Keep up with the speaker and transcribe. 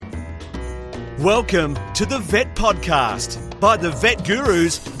Welcome to the Vet Podcast by the Vet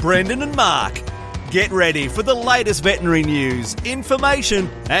Gurus, Brendan and Mark. Get ready for the latest veterinary news, information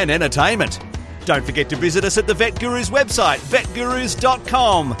and entertainment. Don't forget to visit us at the Vet Gurus website,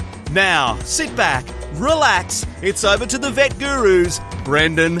 vetgurus.com. Now, sit back, relax. It's over to the Vet Gurus,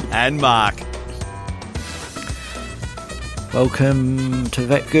 Brendan and Mark. Welcome to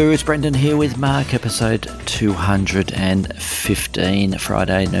Vet Gurus. Brendan here with Mark, episode 215,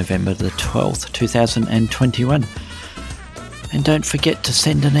 Friday, November the 12th, 2021. And don't forget to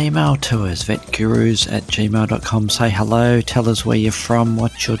send an email to us, vetgurus@gmail.com. Say hello, tell us where you're from,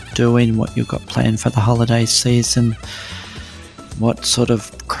 what you're doing, what you've got planned for the holiday season, what sort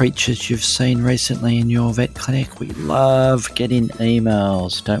of creatures you've seen recently in your vet clinic. We love getting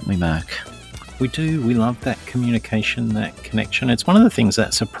emails, don't we, Mark? We do. We love that communication, that connection. It's one of the things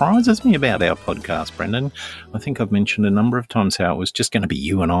that surprises me about our podcast, Brendan. I think I've mentioned a number of times how it was just going to be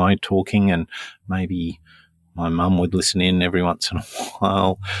you and I talking, and maybe my mum would listen in every once in a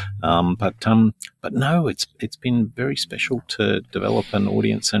while. But no, it's been very special to develop an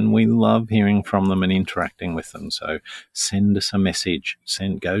audience, and we love hearing from them and interacting with them. So send us a message.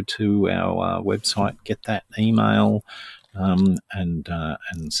 Go to our website, get that email, and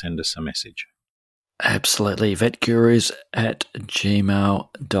send us a message. Absolutely.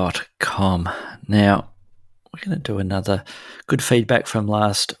 vetgurus@gmail.com. Now, we're going to do another good feedback from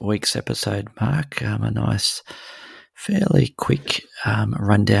last week's episode, Mark. A nice, fairly quick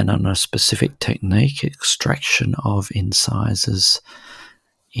rundown on a specific technique, extraction of incisors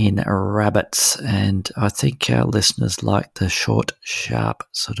in rabbits. And I think our listeners like the short, sharp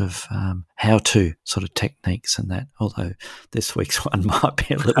sort of how-to sort of techniques and that, although this week's one might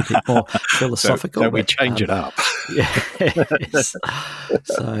be a little bit more philosophical. So we change it up. Yes.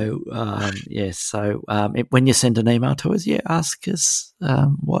 When you send an email to us, ask us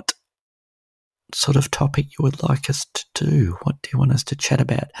what sort of topic you would like us to do. What do you want us to chat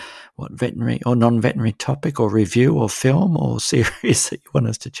about? What veterinary or non-veterinary topic or review or film or series that you want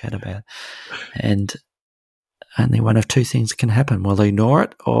us to chat about? And only one of two things can happen. We'll ignore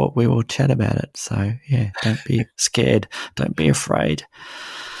it or we will chat about it. So, don't be scared. Don't be afraid.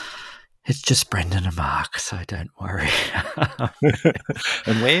 It's just Brendan and Mark, so don't worry.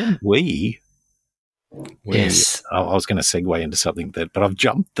 And when yes, I was going to segue into something but I've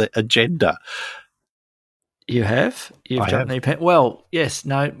jumped the agenda. You have? You've jumped the well, yes,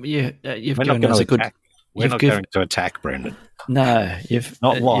 no, you've given us a good... We're not going to attack, Brendan. No, you've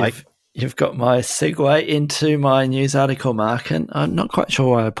got my segue into my news article, Mark, and I'm not quite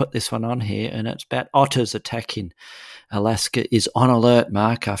sure why I put this one on here, and it's about otters attacking. Alaska is on alert,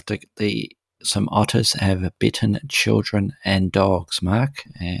 Mark, after some otters have bitten children and dogs, Mark,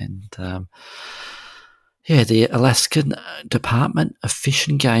 and... the Alaskan Department of Fish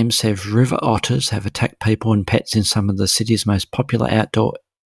and Game says river otters have attacked people and pets in some of the city's most popular outdoor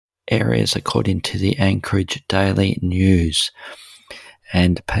areas, according to the Anchorage Daily News.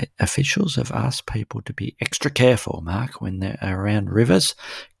 And officials have asked people to be extra careful, Mark, when they're around rivers,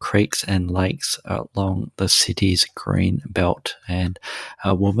 creeks and lakes along the city's green belt. And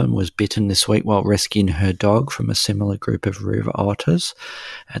a woman was bitten this week while rescuing her dog from a similar group of river otters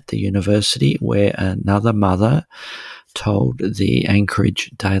at the university, where another mother told the Anchorage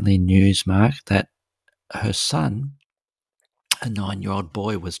Daily News, Mark, that her son, a 9-year-old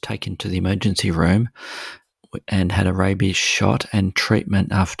boy, was taken to the emergency room and had a rabies shot and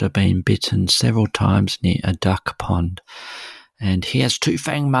treatment after being bitten several times near a duck pond. And he has 2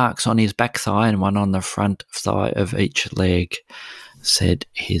 fang marks on his back thigh and one on the front thigh of each leg, said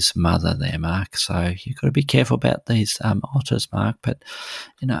his mother there, Mark. So you've got to be careful about these otters, Mark. But,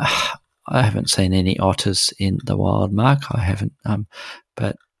 I haven't seen any otters in the wild, Mark. I haven't.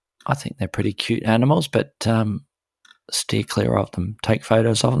 But I think they're pretty cute animals, but... steer clear of them, take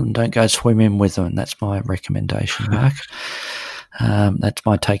photos of them, don't go swimming with them. That's my recommendation, Mark. That's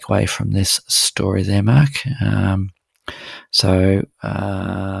my takeaway from this story there, Mark.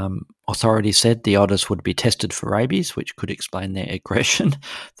 Authorities said the otters would be tested for rabies, which could explain their aggression,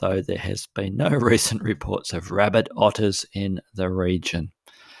 though there has been no recent reports of rabid otters in the region.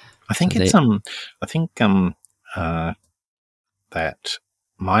 I think that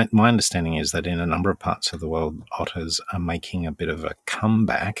my understanding is that in a number of parts of the world, otters are making a bit of a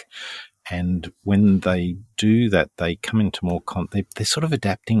comeback. And when they do that, they come into more they're sort of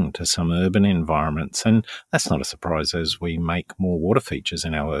adapting to some urban environments. And that's not a surprise as we make more water features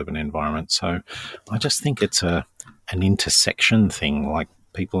in our urban environment. So I just think it's an intersection thing, like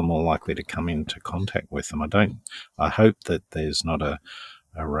people are more likely to come into contact with them. I hope that there's not a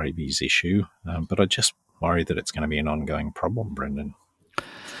rabies issue, but I just worry that it's going to be an ongoing problem, Brendan.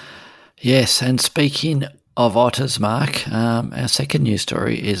 Yes, and speaking of otters, Mark, our second news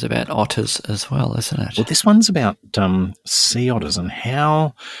story is about otters as well, isn't it? Well, this one's about sea otters and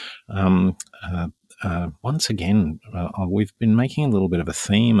how, once again, we've been making a little bit of a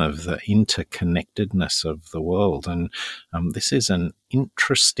theme of the interconnectedness of the world. And this is an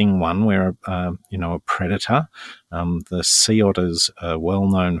interesting one where, a predator, the sea otters are well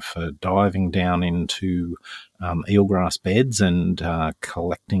known for diving down into eelgrass beds and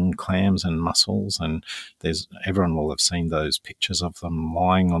collecting clams and mussels, and everyone will have seen those pictures of them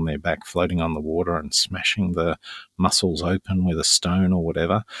lying on their back, floating on the water, and smashing the mussels open with a stone or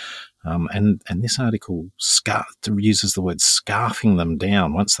whatever. And this article uses the word scarfing them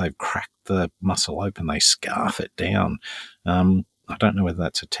down. Once they've cracked the mussel open, they scarf it down. I don't know whether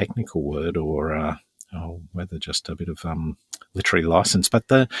that's a technical word or whether just a bit of literary license. But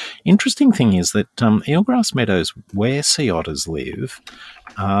the interesting thing is that eelgrass meadows where sea otters live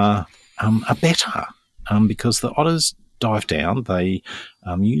are better because the otters dive down, they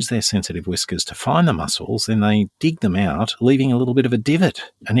use their sensitive whiskers to find the mussels, then they dig them out, leaving a little bit of a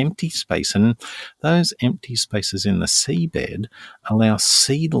divot, an empty space. And those empty spaces in the seabed allow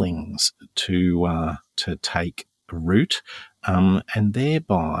seedlings to take root, and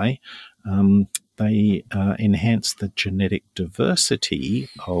thereby they enhance the genetic diversity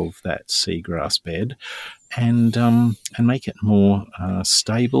of that seagrass bed and make it more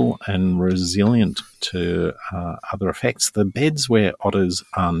stable and resilient to other effects. The beds where otters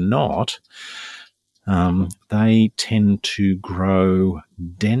are not, they tend to grow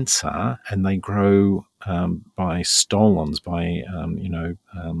denser, and they grow by stolons, by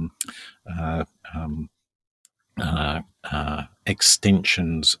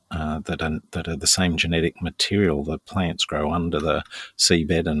extensions that are the same genetic material. The plants grow under the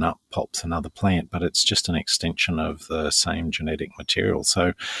seabed and up pops another plant, but it's just an extension of the same genetic material.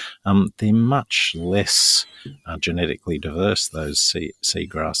 So they're much less genetically diverse, those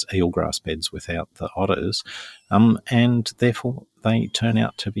eelgrass beds without the otters, and therefore they turn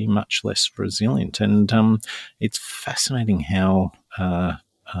out to be much less resilient. And it's fascinating how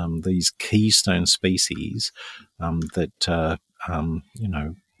these keystone species that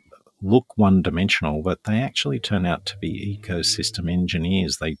look one-dimensional, but they actually turn out to be ecosystem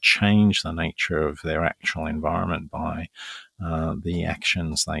engineers. They change the nature of their actual environment by the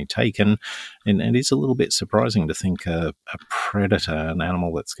actions they take. And it is a little bit surprising to think a predator, an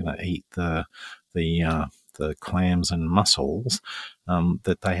animal that's going to eat the clams and mussels,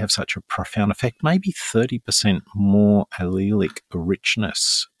 that they have such a profound effect. Maybe 30% more allelic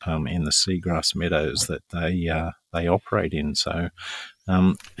richness in the seagrass meadows that they operate in. So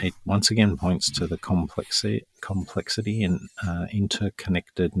it once again points to the complexity and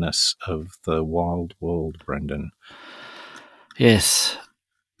interconnectedness of the wild world, Brendan. Yes.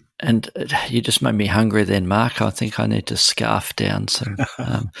 And you just made me hungry then, Mark. I think I need to scarf down some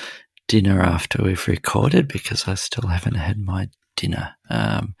dinner after we've recorded because I still haven't had my dinner.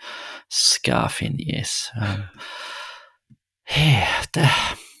 Scarfing, yes.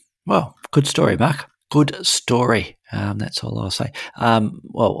 Well, good story, Mark. Good story. That's all I'll say.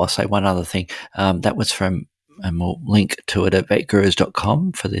 I'll say one other thing. That was from, and we'll link to it at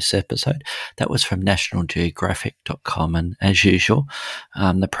vetgurus.com for this episode. That was from nationalgeographic.com. And as usual,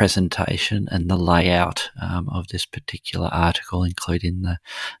 the presentation and the layout of this particular article, including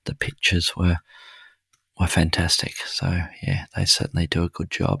the pictures, were fantastic. So, yeah, they certainly do a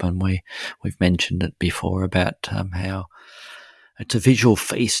good job. And we've mentioned it before about how it's a visual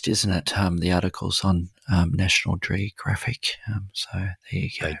feast, isn't it? The articles on National Geographic. So there you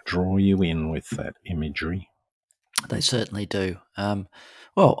go. They draw you in with that imagery. They certainly do.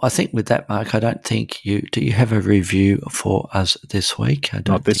 Well, I think with that, Mark, I don't think do you have a review for us this week?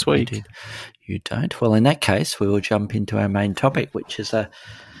 Not this week. You don't? Well, in that case, we will jump into our main topic, which is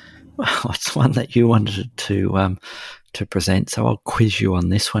it's one that you wanted to present. So I'll quiz you on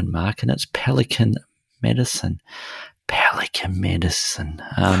this one, Mark, and it's pelican medicine. Pelican medicine.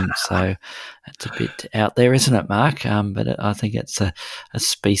 So it's a bit out there, isn't it, Mark? But I think it's a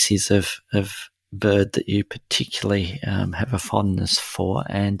species of bird that you particularly have a fondness for,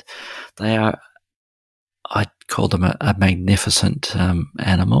 and they are, I'd call them a magnificent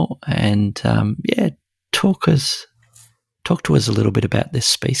animal. And talk to us a little bit about this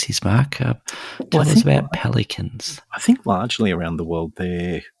species, Mark. Tell us about pelicans. I think largely around the world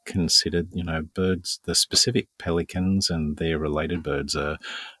they're considered, birds, the specific pelicans and their related birds are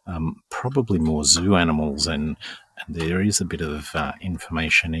probably more zoo animals, and there is a bit of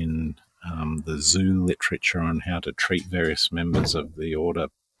information in the zoo literature on how to treat various members of the order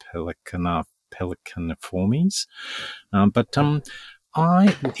Pelecaniformes. But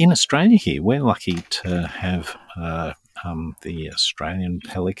In Australia here, we're lucky to have the Australian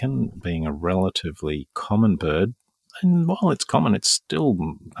pelican being a relatively common bird. And while it's common, it's still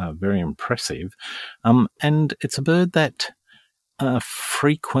very impressive. And it's a bird that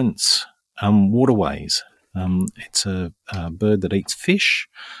frequents waterways. It's a bird that eats fish,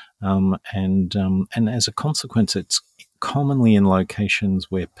 and as a consequence, it's commonly in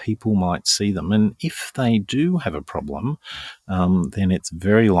locations where people might see them. And if they do have a problem, then it's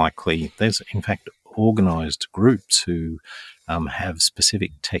very likely there's, in fact, organised groups who have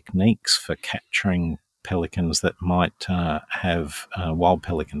specific techniques for capturing pelicans that might have wild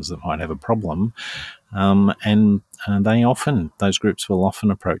pelicans that might have a problem. And those groups will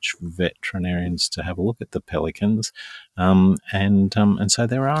often approach veterinarians to have a look at the pelicans, and so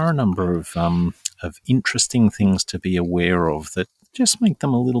there are a number of interesting things to be aware of that just make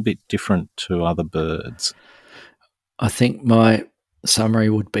them a little bit different to other birds. I think my summary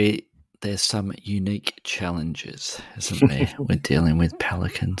would be there's some unique challenges, isn't there, with dealing with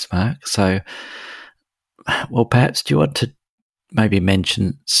pelicans, Mark? So, well, perhaps do you want to maybe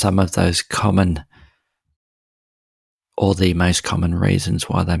mention some of those common or the most common reasons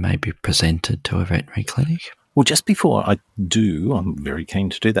why they may be presented to a veterinary clinic? Well, just before I do, I'm very keen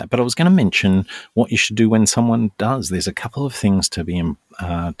to do that, but I was going to mention what you should do when someone does. There's a couple of things to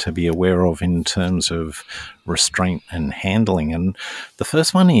be aware of in terms of restraint and handling, and the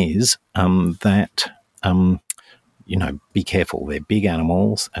first one is that be careful. They're big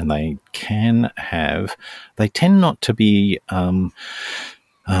animals, and they tend not to be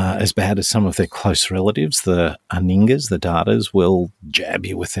as bad as some of their close relatives. The Anhingas, the darters, will jab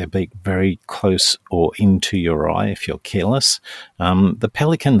you with their beak very close or into your eye if you're careless. The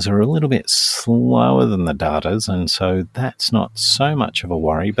pelicans are a little bit slower than the darters, and so that's not so much of a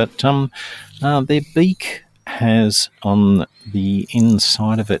worry. But their beak has on the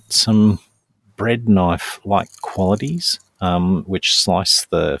inside of it some bread knife-like qualities, which slice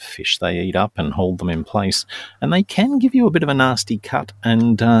the fish they eat up and hold them in place. And they can give you a bit of a nasty cut,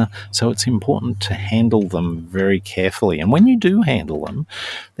 and so it's important to handle them very carefully. And when you do handle them,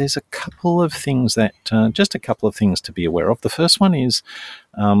 there's a couple of things to be aware of. The first one is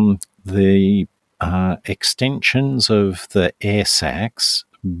the extensions of the air sacs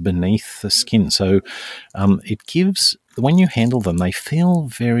beneath the skin. So when you handle them, they feel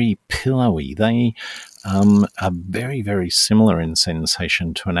very pillowy. They are very, very similar in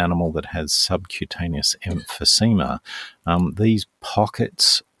sensation to an animal that has subcutaneous emphysema. These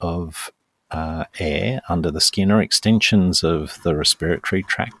pockets of air under the skin are extensions of the respiratory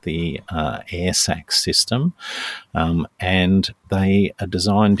tract, the air sac system, and they are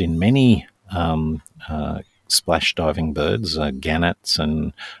designed in many splash diving birds, gannets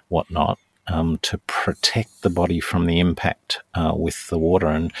and whatnot, to protect the body from the impact with the water.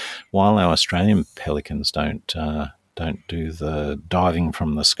 And while our Australian pelicans don't do the diving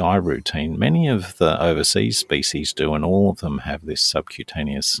from the sky routine, many of the overseas species do, and all of them have this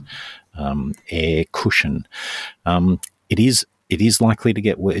subcutaneous air cushion. It is likely to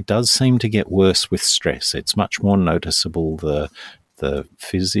get worse. It does seem to get worse with stress. It's much more noticeable, the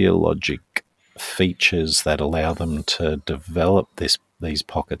physiologic features that allow them to develop these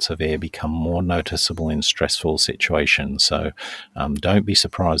pockets of air become more noticeable in stressful situations. So don't be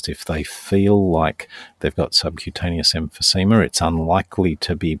surprised if they feel like they've got subcutaneous emphysema. It's unlikely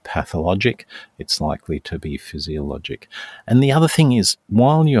to be pathologic. It's likely to be physiologic. And the other thing is,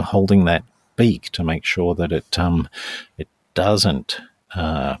 while you're holding that beak to make sure that it doesn't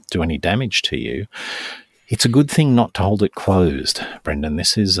do any damage to you, it's a good thing not to hold it closed, Brendan.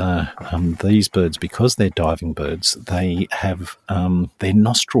 This is these birds, because they're diving birds, they have their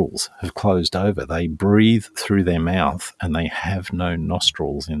nostrils have closed over. They breathe through their mouth, and they have no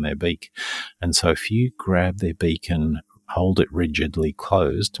nostrils in their beak. And so if you grab their beak and hold it rigidly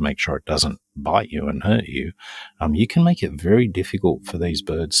closed to make sure it doesn't bite you and hurt you, you can make it very difficult for these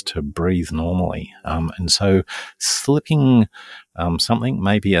birds to breathe normally. And so slipping something,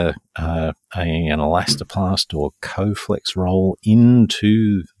 maybe an elastoplast or Coflex roll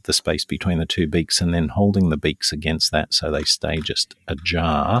into the space between the two beaks, and then holding the beaks against that so they stay just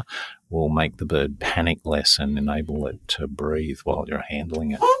ajar, will make the bird panic less and enable it to breathe while you're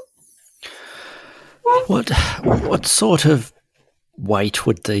handling it. What sort of weight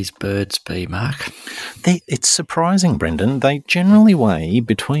would these birds be, Mark? It's surprising, Brendan. They generally weigh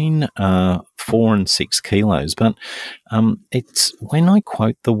between 4 and 6 kilos, but it's when I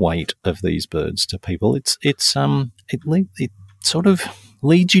quote the weight of these birds to people, it sort of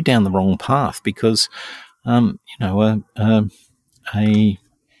leads you down the wrong path, because a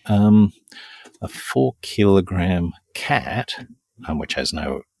 4 kilogram cat which has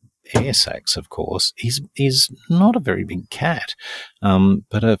no air sacs, of course, is not a very big cat.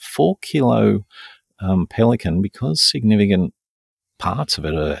 But a 4-kilo pelican, because significant parts of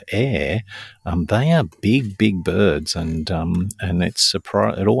it are air, they are big birds, and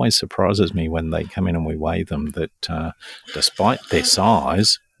it always surprises me when they come in and we weigh them that despite their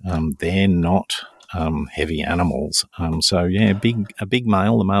size, they're not heavy animals. So yeah, a big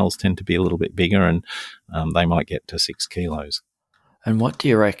male. The males tend to be a little bit bigger, and they might get to 6 kilos. And what do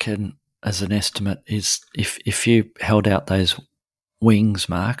you reckon, as an estimate, is if you held out those wings,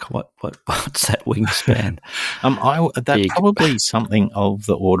 Mark, what's that wingspan? That's probably something of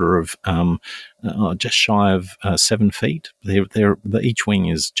the order of just shy of 7 feet. Each wing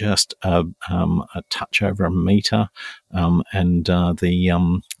is just a touch over a metre, and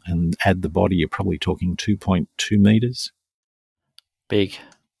add the body, you're probably talking 2.2 metres. Big,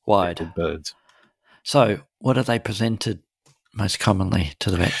 wide. Big birds. So, what are they presented most commonly to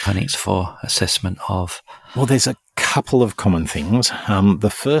the vet clinics for assessment of? Well, there's a couple of common things.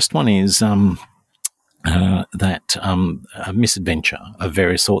 The first one is a misadventure of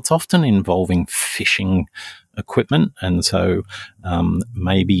various sorts, often involving fishing equipment, and so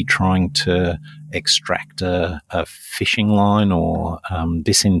maybe trying to extract a fishing line or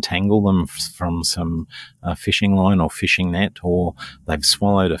disentangle them from some fishing line or fishing net, or they've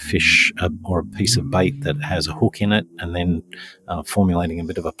swallowed a fish or a piece of bait that has a hook in it, and then formulating a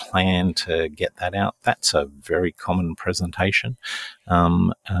bit of a plan to get that out. That's a very common presentation.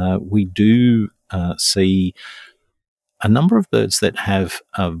 We do see a number of birds that have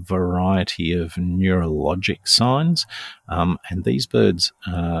a variety of neurologic signs, and these birds,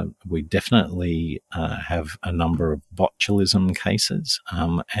 we definitely have a number of botulism cases,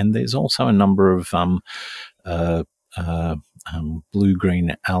 and there's also a number of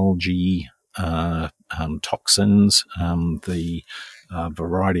blue-green algae toxins, the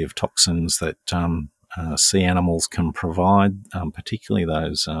variety of toxins that sea animals can provide, particularly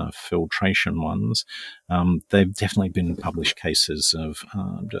those filtration ones. They've definitely been published cases of,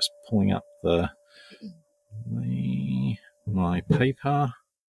 just pulling up my paper.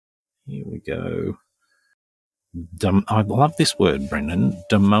 Here we go. I love this word, Brendan.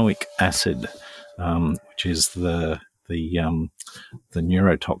 Domoic acid, which is the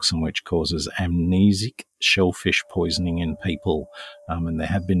neurotoxin which causes amnesic shellfish poisoning in people, and there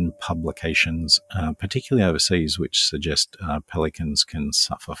have been publications, particularly overseas, which suggest pelicans can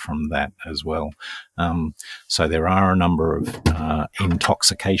suffer from that as well. So there are a number of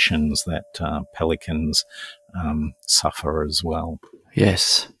intoxications that pelicans suffer as well.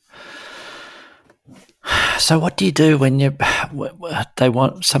 Yes. So what do you do when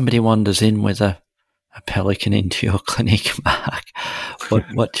somebody wanders in with a pelican into your clinic, Mark?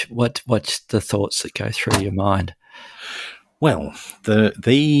 What's the thoughts that go through your mind? Well,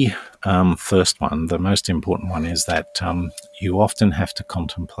 the first one, the most important one, is that you often have to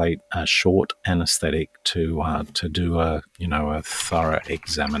contemplate a short anaesthetic to do a thorough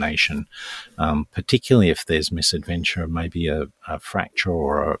examination, particularly if there's misadventure, maybe a fracture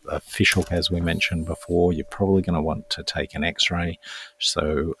or a fish hook, as we mentioned before. You're probably going to want to take an X-ray.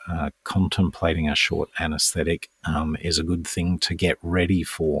 So contemplating a short anaesthetic is a good thing to get ready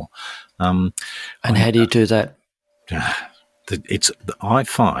for. And how do you do that? I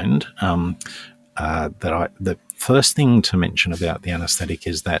find that the first thing to mention about the anaesthetic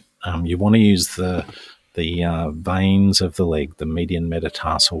is that you want to use the veins of the leg, the median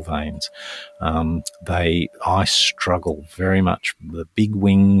metatarsal veins. I struggle very much. The big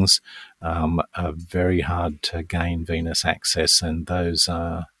wings are very hard to gain venous access, and those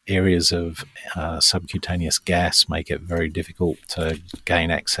areas of subcutaneous gas make it very difficult to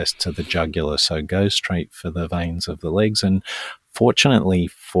gain access to the jugular. So go straight for the veins of the legs, and fortunately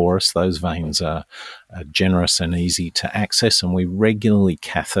for us, those veins are generous and easy to access, and we regularly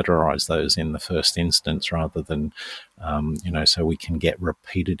catheterize those in the first instance rather than, so we can get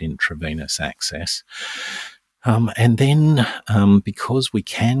repeated intravenous access. And then because we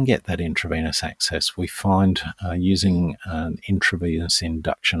can get that intravenous access, we find using an intravenous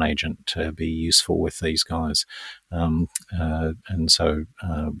induction agent to be useful with these guys. And so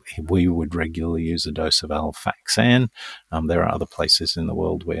we would regularly use a dose of Alfaxan. There are other places in the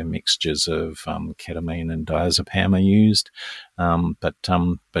world where mixtures of ketamine and diazepam are used, but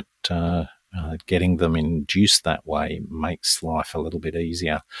getting them induced that way makes life a little bit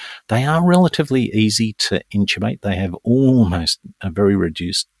easier. They are relatively easy to intubate. They have almost a very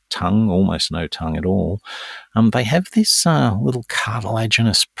reduced tongue, almost no tongue at all. They have this little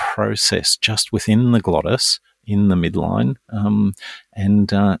cartilaginous process just within the glottis, in the midline,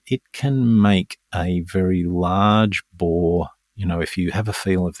 and it can make a very large bore, if you have a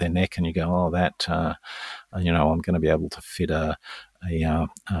feel of their neck and you go, oh, that, I'm going to be able to fit a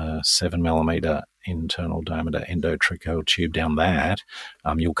 7mm internal diameter endotracheal tube down that,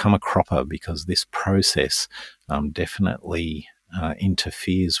 you'll come a cropper, because this process definitely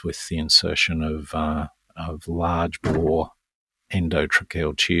interferes with the insertion of large bore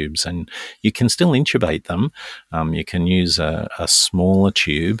endotracheal tubes, and you can still intubate them. You can use a smaller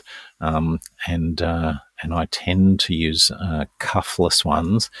tube, and I tend to use cuffless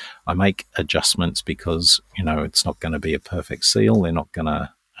ones. I make adjustments because it's not going to be a perfect seal. They're not going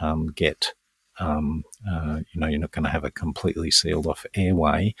to get you're not going to have a completely sealed off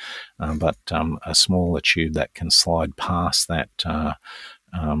airway, but a smaller tube that can slide past that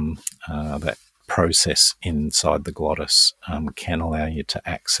that process inside the glottis can allow you to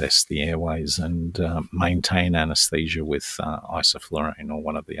access the airways and maintain anesthesia with isoflurane or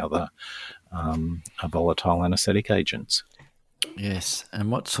one of the other volatile anesthetic agents. Yes,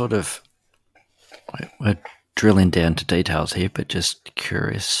 and what sort of, we're drilling down to details here, but just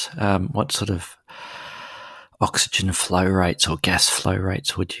curious, what sort of oxygen flow rates or gas flow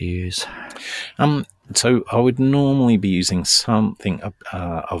rates would you use? So I would normally be using something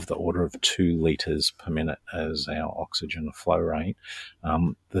of the order of 2 litres per minute as our oxygen flow rate.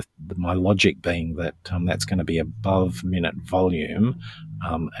 My logic being that that's going to be above minute volume,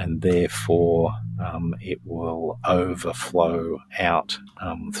 and therefore it will overflow out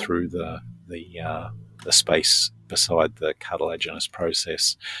through the space beside the cartilaginous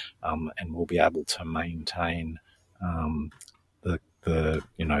process, and we'll be able to maintain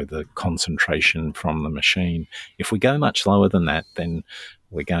the concentration from the machine. If we go much lower than that, then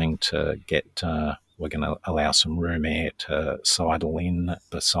we're going to allow some room air to sidle in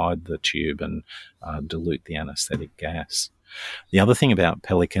beside the tube and dilute the anesthetic gas. The other thing about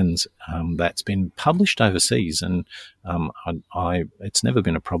pelicans that's been published overseas, and it's never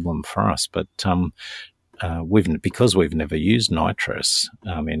been a problem for us, but because we've never used nitrous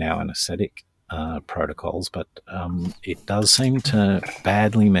in our anesthetic protocols, but it does seem to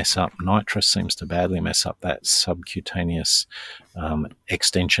badly mess up. Nitrous seems to badly mess up that subcutaneous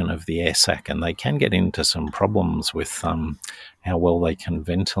extension of the air sac, and they can get into some problems with how well they can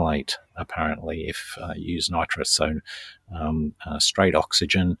ventilate, apparently, if you use nitrous. So straight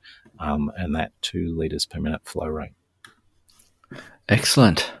oxygen and that 2 litres per minute flow rate.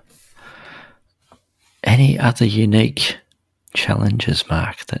 Excellent. Any other unique challenges,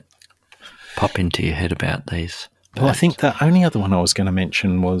 Mark, that pop into your head about these birds? Well, I think the only other one I was going to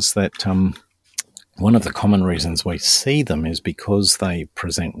mention was that one of the common reasons we see them is because they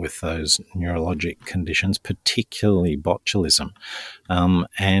present with those neurologic conditions, particularly botulism.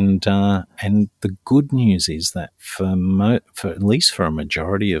 And the good news is that for at least for a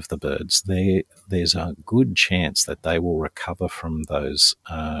majority of the birds, there's a good chance that they will recover from those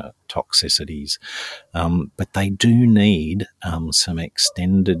toxicities. But they do need some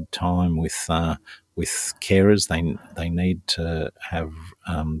extended time with carers. They need to have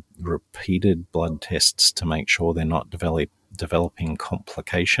repeated blood tests to make sure they're not developing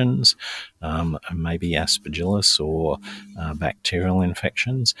complications, maybe aspergillus or bacterial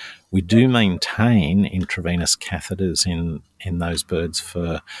infections. We do maintain intravenous catheters in those birds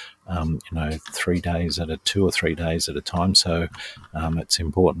for 2 or 3 days at a time. So it's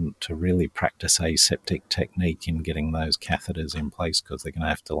important to really practice aseptic technique in getting those catheters in place, because they're going to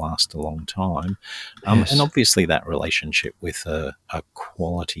have to last a long time. Yes. And obviously that relationship with a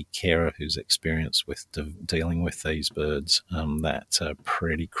quality carer who's experienced with dealing with these birds, that's a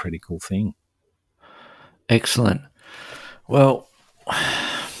pretty critical thing. Excellent. Well,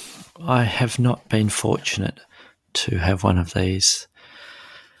 I have not been fortunate to have one of these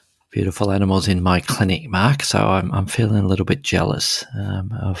beautiful animals in my clinic, Mark, so I'm feeling a little bit jealous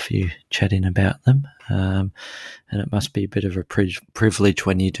of you chatting about them, and it must be a bit of a privilege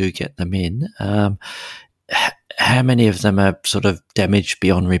when you do get them in. How many of them are sort of damaged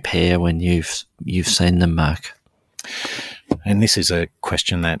beyond repair when you've seen them, Mark? And this is a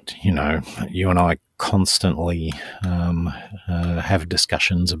question that you and I constantly have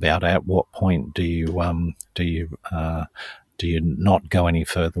discussions about. At what point do you not go any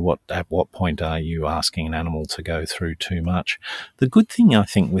further? At what point are you asking an animal to go through too much? The good thing, I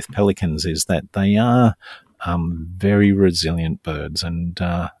think, with pelicans is that they are very resilient birds, and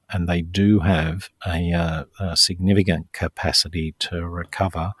they do have a significant capacity to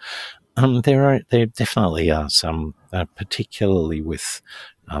recover. There definitely are some, particularly with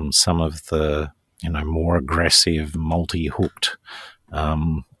some of the more aggressive multi-hooked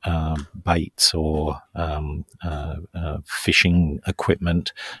baits or fishing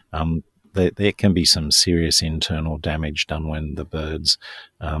equipment. there can be some serious internal damage done when the birds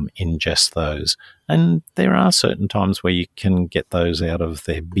ingest those. And there are certain times where you can get those out of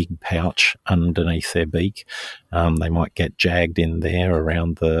their big pouch underneath their beak. They might get jagged in there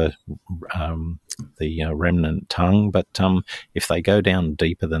around the remnant tongue, but if they go down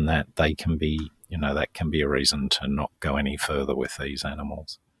deeper than that, they can be, that can be a reason to not go any further with these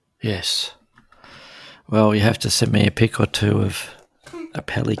animals. Yes. Well, you have to send me a pic or two of a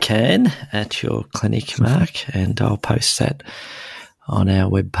pelican at your clinic, Mark, and I'll post that on our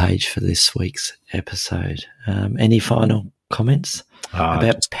webpage for this week's episode. Any final comments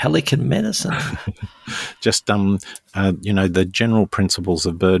about pelican medicine? Just, the general principles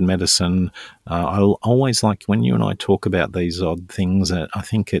of bird medicine. I always like when you and I talk about these odd things. I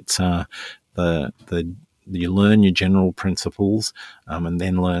think it's you learn your general principles and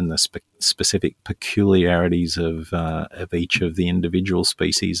then learn the specific peculiarities of each of the individual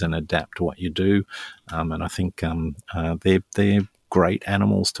species and adapt what you do. And I think they're great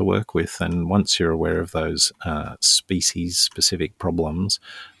animals to work with. And once you're aware of those species-specific problems,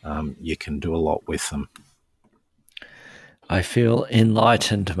 you can do a lot with them. I feel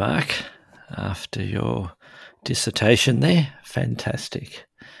enlightened, Mark, after your dissertation there. Fantastic.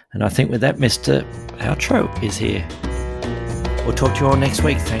 And I think with that, Mr. Outro is here. We'll talk to you all next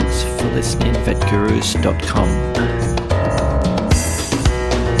week. Thanks for listening. vetgurus.com.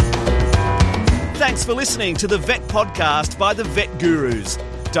 Thanks for listening to the Vet Podcast by the Vet Gurus.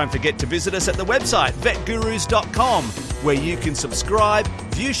 Don't forget to visit us at the website vetgurus.com, where you can subscribe,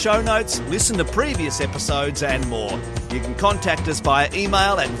 view show notes, listen to previous episodes and more. You can contact us via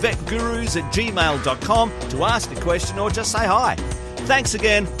email at vetgurus@gmail.com to ask a question or just say hi. Thanks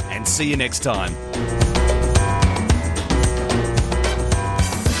again, and see you next time.